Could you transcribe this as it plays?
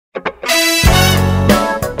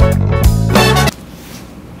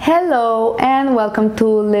Hello and welcome to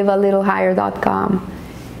livealittlehigher.com.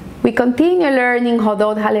 We continue learning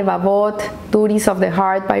Hodot HaLevavot, Duties of the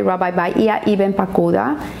Heart by Rabbi Bahia Ibn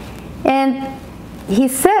Pakuda. And he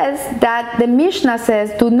says that the Mishnah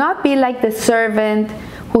says, do not be like the servant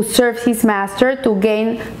who serves his master to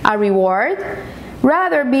gain a reward.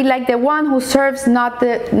 Rather, be like the one who serves not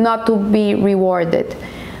to be rewarded.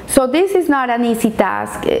 So this is not an easy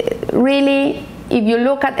task. Really, if you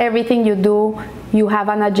look at everything you do, you have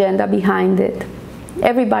an agenda behind it.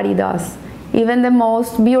 Everybody does. Even the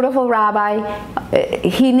most beautiful rabbi,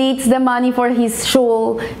 he needs the money for his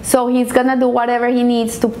shul, so he's gonna do whatever he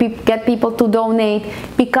needs to get people to donate,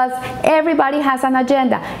 because everybody has an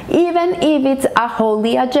agenda. Even if it's a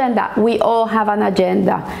holy agenda, we all have an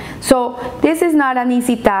agenda. So this is not an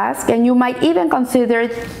easy task, and you might even consider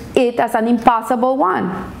it as an impossible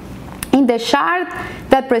one. In the Shar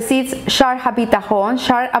that precedes Shar HaBitachon,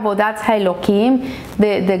 Shar Avodat HaElokim,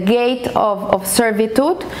 the gate of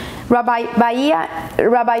servitude, Rabbi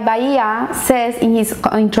Bahia says in his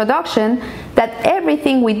introduction that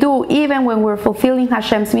everything we do, even when we're fulfilling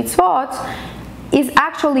Hashem's mitzvot, is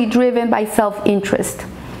actually driven by self-interest,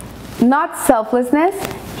 not selflessness.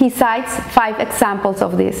 He cites 5 examples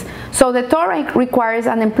of this. So the Torah requires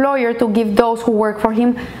an employer to give those who work for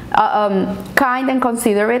him kind and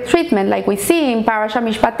considerate treatment, like we see in Parashat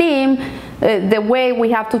Mishpatim, the way we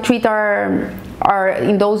have to treat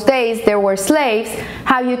in those days there were slaves,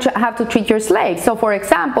 how you have to treat your slaves. So for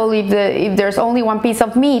example, if there's only one piece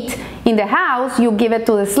of meat in the house, you give it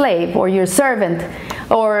to the slave or your servant.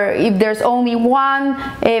 Or if there's only one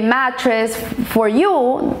mattress for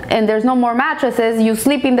you and there's no more mattresses, you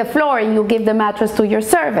sleep in the floor and you give the mattress to your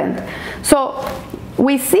servant. So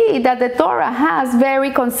we see that the Torah has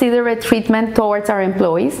very considerate treatment towards our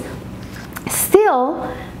employees.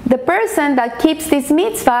 Still, the person that keeps these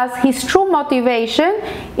mitzvahs, his true motivation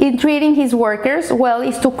in treating his workers well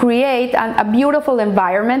is to create a beautiful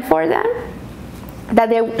environment for them, that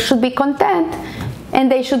they should be content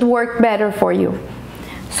and they should work better for you.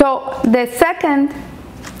 So the second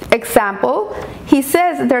example, he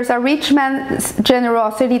says there's a rich man's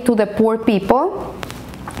generosity to the poor people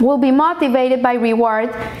will be motivated by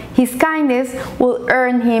reward. His kindness will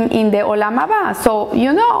earn him in the Olam Haba. So,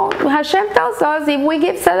 you know, Hashem tells us if we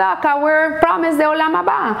give tzedakah, we're promised the Olam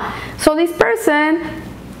Haba. So this person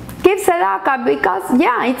gives tzedakah because,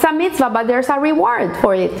 yeah, it's a mitzvah, but there's a reward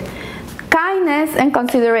for it. Kindness and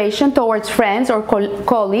consideration towards friends or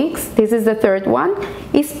colleagues, this is the third one,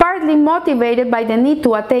 is partly motivated by the need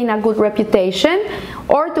to attain a good reputation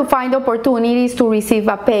or to find opportunities to receive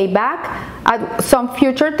a payback at some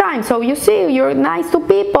future time. So you see, you're nice to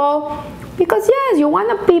people because yes, you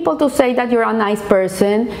want people to say that you're a nice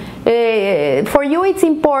person. For you, it's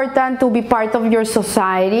important to be part of your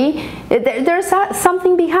society. There's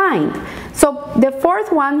something behind. So the fourth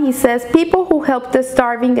one, he says, people who help the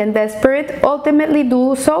starving and desperate ultimately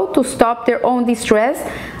do so to stop their own distress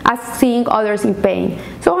as seeing others in pain.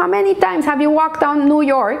 So how many times have you walked down New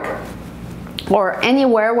York or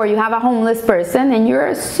anywhere where you have a homeless person and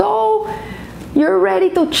you're ready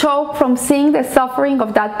to choke from seeing the suffering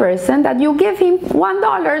of that person that you give him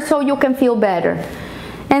 $1 so you can feel better?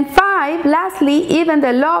 And 5, lastly, even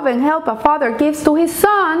the love and help a father gives to his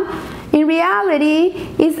son, in reality,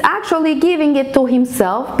 is actually giving it to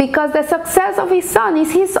himself, because the success of his son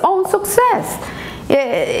is his own success.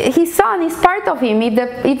 His son is part of him.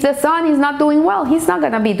 If the son is not doing well, he's not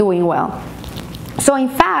going to be doing well. So in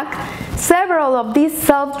fact, several of these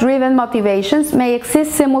self-driven motivations may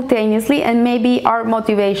exist simultaneously and may be our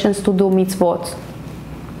motivations to do mitzvot.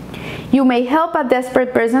 You may help a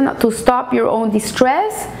desperate person to stop your own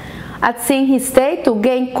distress at seeing his state, to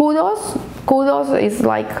gain kudos. Kudos is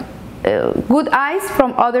like good eyes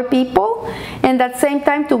from other people, and at the same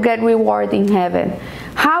time to get reward in heaven.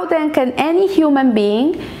 How then can any human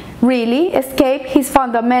being really escape his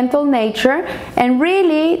fundamental nature and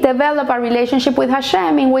really develop a relationship with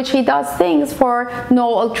Hashem in which he does things for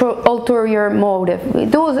no ulterior motive? We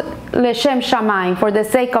do L'Shem Shamayim, for the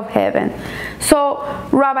sake of heaven. So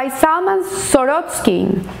Rabbi Salman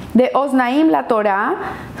Sorotsky, the Oznaim LaTorah,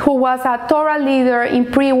 who was a Torah leader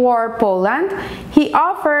in pre-war Poland, he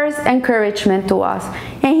offers encouragement to us.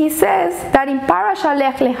 And he says that in Parashat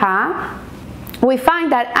Lech Lecha, we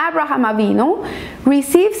find that Abraham Avinu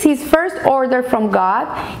receives his first order from God,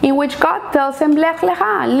 in which God tells him, Lech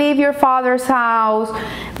Lecha, leave your father's house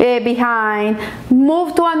behind,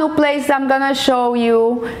 move to a new place I'm gonna show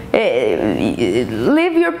you,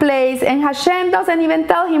 leave your place. And Hashem doesn't even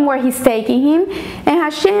tell him where he's taking him, and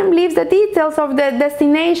Hashem leaves the details of the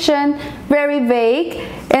destination very vague,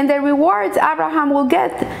 And the rewards Abraham will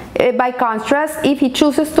get, by contrast, if he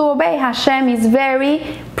chooses to obey, Hashem is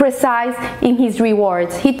very precise in his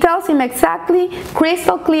rewards. He tells him exactly,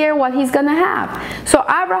 crystal clear, what he's going to have. So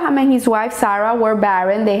Abraham and his wife Sarah were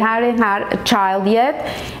barren. They hadn't had a child yet.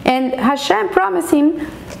 And Hashem promised him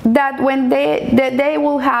that when they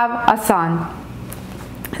will have a son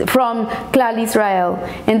from Klal Israel.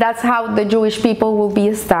 And that's how the Jewish people will be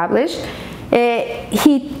established.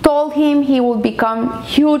 He told him he would become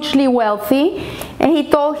hugely wealthy, and he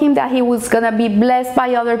told him that he was going to be blessed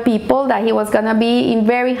by other people, that he was going to be in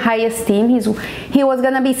very high esteem, he was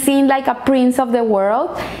going to be seen like a prince of the world,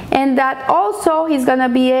 and that also he's going to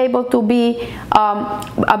be able to be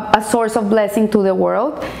a source of blessing to the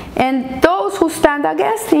world, and those who stand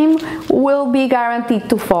against him will be guaranteed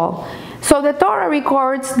to fall. So the Torah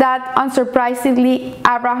records that, unsurprisingly,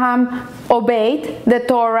 Abraham obeyed. The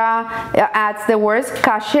Torah adds the words,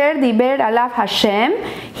 Kasher diber alav Hashem.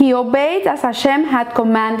 He obeyed as Hashem had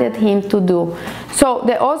commanded him to do. So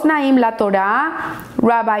the Oznaim La Torah,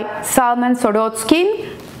 Rabbi Salman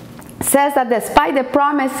Sorotsky, says that despite the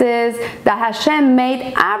promises that Hashem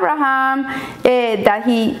made Abraham, that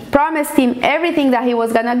he promised him everything that he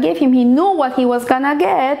was going to give him, he knew what he was going to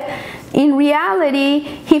get. In reality,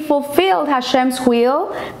 he fulfilled Hashem's will.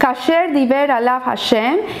 Kasher diber alav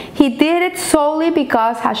Hashem. He did it solely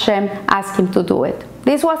because Hashem asked him to do it.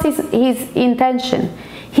 This was his intention.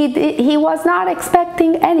 He was not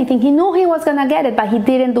expecting anything. He knew he was going to get it, but he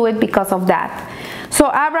didn't do it because of that. So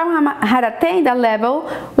Abraham had attained a level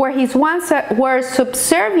where his wants were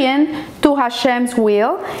subservient to Hashem's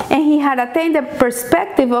will, and he had attained the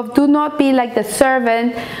perspective of do not be like the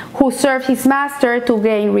servant who serves his master to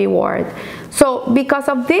gain reward. So because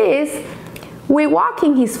of this, we walk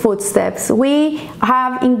in his footsteps. We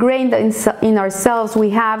have ingrained in ourselves,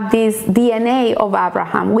 we have this DNA of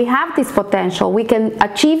Abraham. We have this potential. We can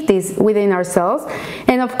achieve this within ourselves.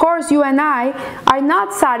 And of course, you and I are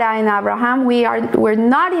not Sarah and Abraham. We're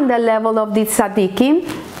not in the level of these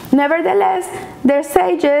tzaddikim. Nevertheless, they're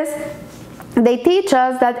sages. They teach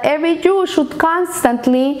us that every Jew should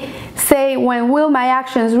constantly say, when will my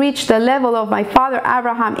actions reach the level of my father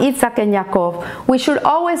Abraham, Isaac, and Yaakov? We should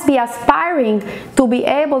always be aspiring to be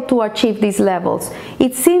able to achieve these levels.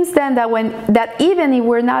 It seems then that even if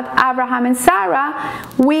we're not Abraham and Sarah,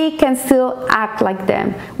 we can still act like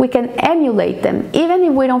them. We can emulate them. Even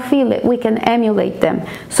if we don't feel it, we can emulate them.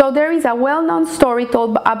 So there is a well-known story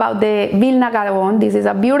told about the Vilna Gaon. This is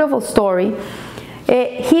a beautiful story.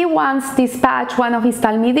 He once dispatched one of his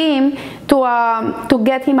Talmidim to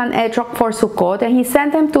get him an etrog for Sukkot, and he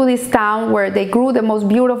sent him to this town where they grew the most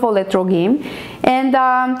beautiful etrogim.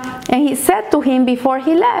 And he said to him before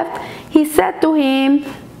he left, he said to him,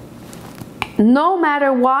 no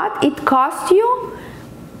matter what it costs you,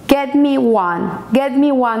 get me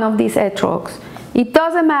one of these etrogs. It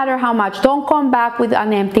doesn't matter how much. Don't come back with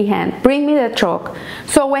an empty hand. Bring me the etrog.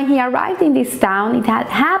 So when he arrived in this town, it had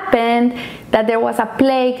happened that there was a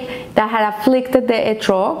plague that had afflicted the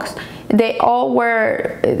etrogs. They all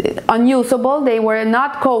were unusable. They were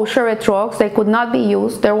not kosher etrogs. They could not be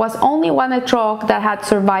used. There was only one etrog that had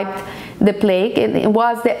survived the plague. It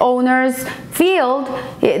was the owner's field,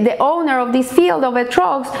 the owner of this field of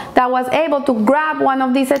etrogs, that was able to grab one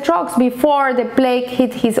of these etrogs before the plague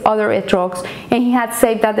hit his other etrogs, and he had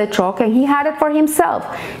saved that etrog, and he had it for himself.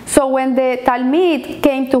 So when the Talmid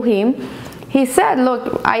came to him, he said,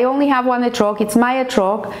 look, I only have one etrog, it's my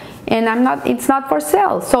etrog, and it's not for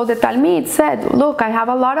sale. So the Talmid said, look, I have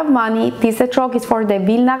a lot of money, this etrog is for the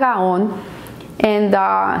Vilna Gaon, and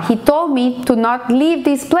he told me to not leave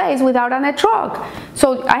this place without an etrog.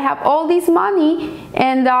 So I have all this money,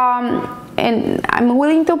 and I'm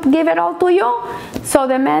willing to give it all to you. So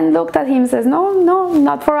the man looked at him and says, no,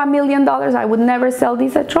 not for $1 million. I would never sell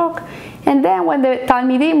this etrog. And then when the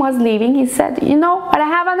Talmidim was leaving, he said, you know, but I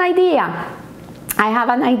have an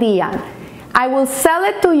idea. I will sell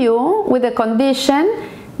it to you with the condition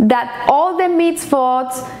that all the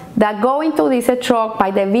mitzvot that go into this etrog by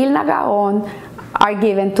the Vilna Gaon are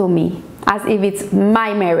given to me, as if it's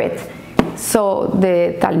my merit. So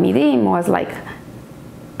the Talmidim was like,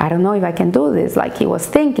 I don't know if I can do this. Like, he was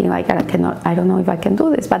thinking, like, I don't know if I can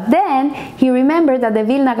do this. But then he remembered that the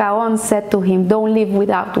Vilna Gaon said to him, don't live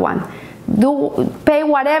without one. Pay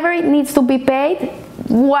whatever it needs to be paid,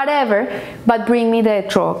 whatever, but bring me the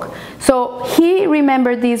etrog. So he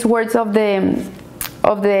remembered these words of the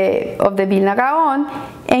Vilna Gaon,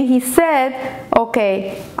 and he said,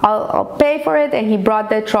 okay, I'll pay for it, and he brought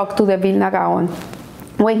the etrog to the Vilna Gaon.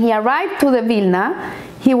 When he arrived to the Vilna,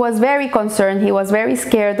 he was very concerned. He was very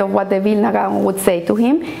scared of what the Vilna Gaon would say to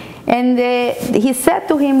him. And he said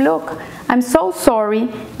to him, look, I'm so sorry.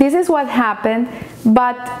 This is what happened,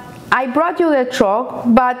 but I brought you the truck,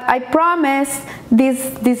 but I promised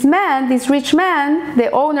this rich man, the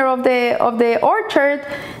owner of the orchard,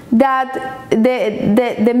 that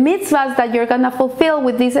the mitzvahs that you're gonna fulfill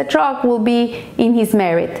with this truck will be in his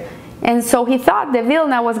merit. And so he thought the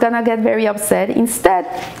Vilna was gonna get very upset. Instead,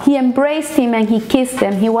 he embraced him and he kissed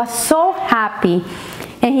him. He was so happy.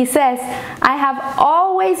 And he says, I have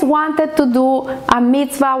always wanted to do a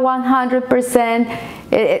mitzvah 100%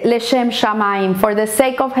 Leshem Shamayim, for the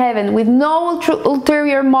sake of heaven, with no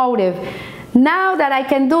ulterior motive. Now that I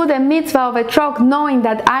can do the mitzvah of a truck knowing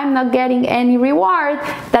that I'm not getting any reward,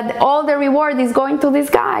 that all the reward is going to this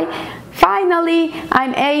guy, finally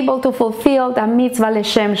I'm able to fulfill the mitzvah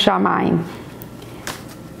Leshem Shamayim.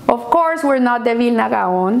 Of course, we're not the Vilna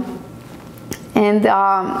Gaon, and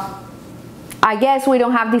I guess we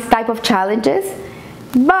don't have this type of challenges,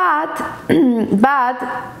 but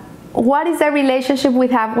what is the relationship we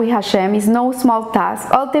have with Hashem is no small task.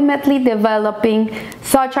 Ultimately developing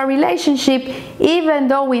such a relationship, even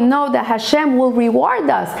though we know that Hashem will reward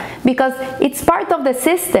us, because it's part of the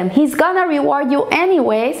system. He's gonna reward you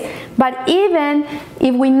anyways, but even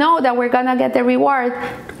if we know that we're gonna get the reward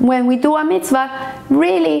when we do a mitzvah,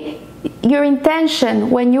 really your intention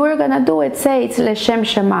when you are gonna do it, say it's Leshem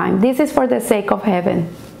Shemaim. This is for the sake of heaven.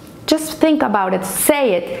 Just think about it,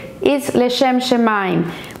 say it. It's Leshem Shemaim.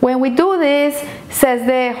 When we do this, says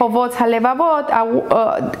the Hovot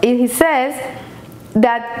HaLevavot, he says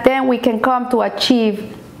that then we can come to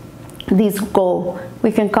achieve this goal.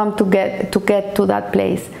 We can come to get to that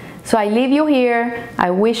place. So I leave you here.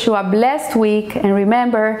 I wish you a blessed week, and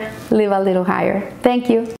remember, live a little higher. Thank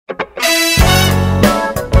you.